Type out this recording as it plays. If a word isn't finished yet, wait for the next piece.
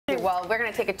Well, we're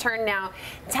going to take a turn now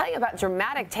and tell you about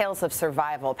dramatic tales of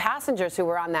survival. Passengers who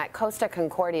were on that Costa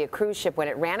Concordia cruise ship when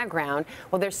it ran aground,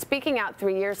 well, they're speaking out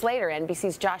 3 years later.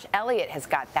 NBC's Josh Elliott has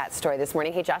got that story this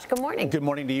morning. Hey, Josh, good morning. Good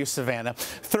morning to you, Savannah.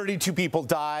 32 people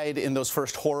died in those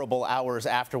first horrible hours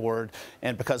afterward,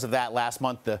 and because of that, last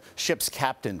month, the ship's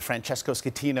captain, Francesco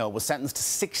Schettino, was sentenced to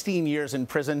 16 years in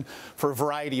prison for a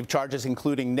variety of charges,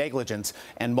 including negligence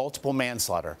and multiple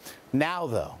manslaughter. Now,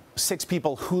 though, 6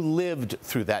 people who lived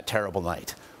through that terrible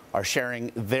night are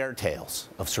sharing their tales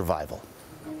of survival.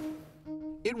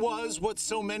 It was what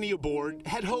so many aboard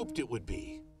had hoped it would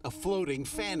be, a floating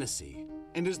fantasy.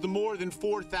 And as the more than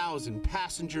 4,000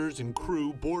 passengers and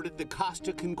crew boarded the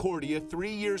Costa Concordia 3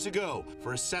 years ago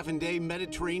for a 7-day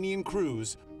Mediterranean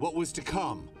cruise, what was to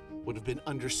come would have been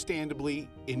understandably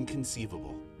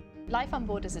inconceivable. Life on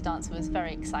board as a dancer was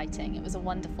very exciting. It was a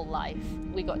wonderful life.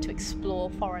 We got to explore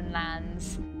foreign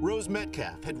lands. Rose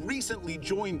Metcalf had recently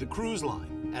joined the cruise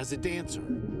line as a dancer.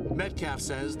 Metcalf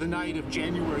says the night of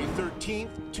January 13th,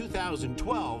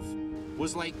 2012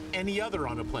 was like any other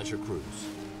on a pleasure cruise,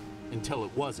 until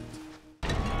it wasn't. I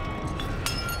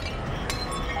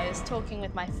was talking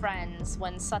with my friends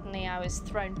when suddenly I was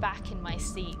thrown back in my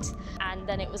seat, and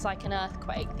then it was like an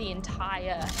earthquake. The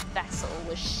entire vessel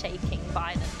was shaking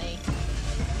violently.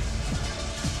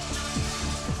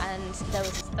 And there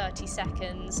was 30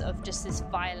 seconds of just this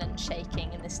violent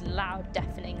shaking and this loud,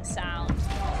 deafening sound.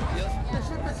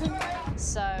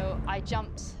 So I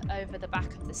jumped over the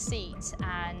back of the seat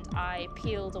and I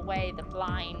peeled away the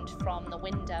blind from the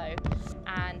window,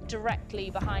 and directly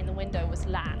behind the window was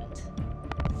land.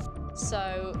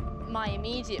 So my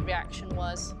immediate reaction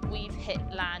was, we've hit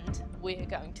land, we're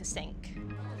going to sink.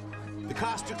 The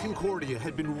Costa Concordia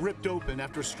had been ripped open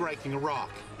after striking a rock,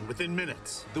 and within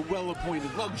minutes, the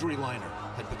well-appointed luxury liner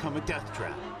had become a death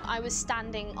trap. I was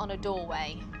standing on a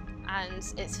doorway,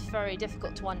 and it's very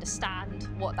difficult to understand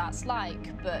what that's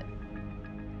like, but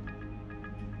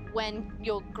when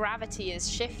your gravity is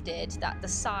shifted, that the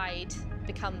side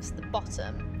becomes the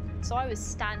bottom. So I was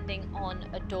standing on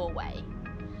a doorway,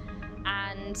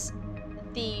 and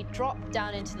the drop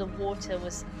down into the water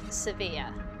was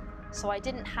severe. So I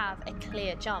didn't have a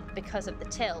clear jump because of the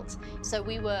tilt. So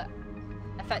we were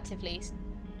effectively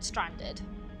stranded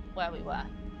where we were.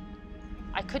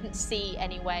 I couldn't see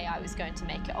any way I was going to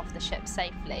make it off the ship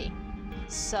safely.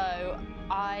 So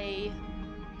I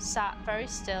sat very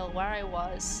still where I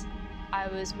was. I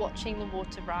was watching the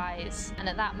water rise, and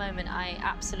at that moment I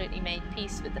absolutely made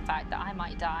peace with the fact that I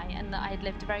might die and that I had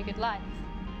lived a very good life.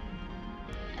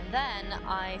 And then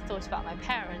I thought about my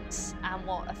parents and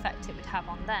what effect it would have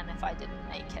on them if I didn't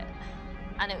make it.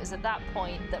 And it was at that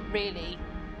point that really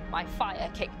my fire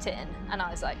kicked in, and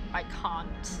I was like, I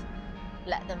can't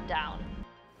let them down.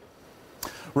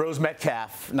 Rose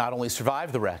Metcalf not only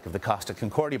survived the wreck of the Costa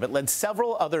Concordia, but led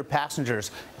several other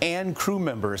passengers and crew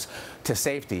members to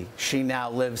safety. She now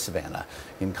lives, Savannah,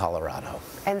 in Colorado.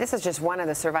 And this is just one of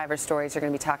the survivor stories you're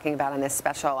going to be talking about on this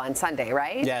special on Sunday,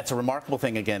 right? Yeah, it's a remarkable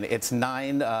thing. Again, it's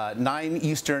 9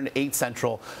 Eastern, 8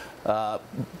 Central,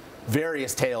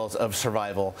 various tales of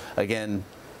survival. Again,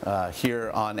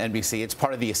 here on NBC. It's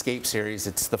part of the Escape series.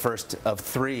 It's the first of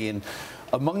 3. And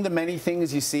among the many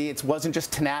things you see, it wasn't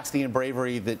just tenacity and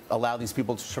bravery that allowed these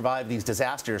people to survive these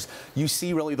disasters. You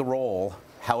see really the role,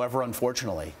 however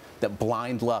unfortunately, that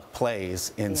blind luck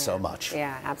plays in so much.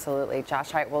 Yeah, absolutely.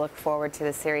 Josh, all right, we'll look forward to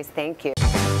the series. Thank you.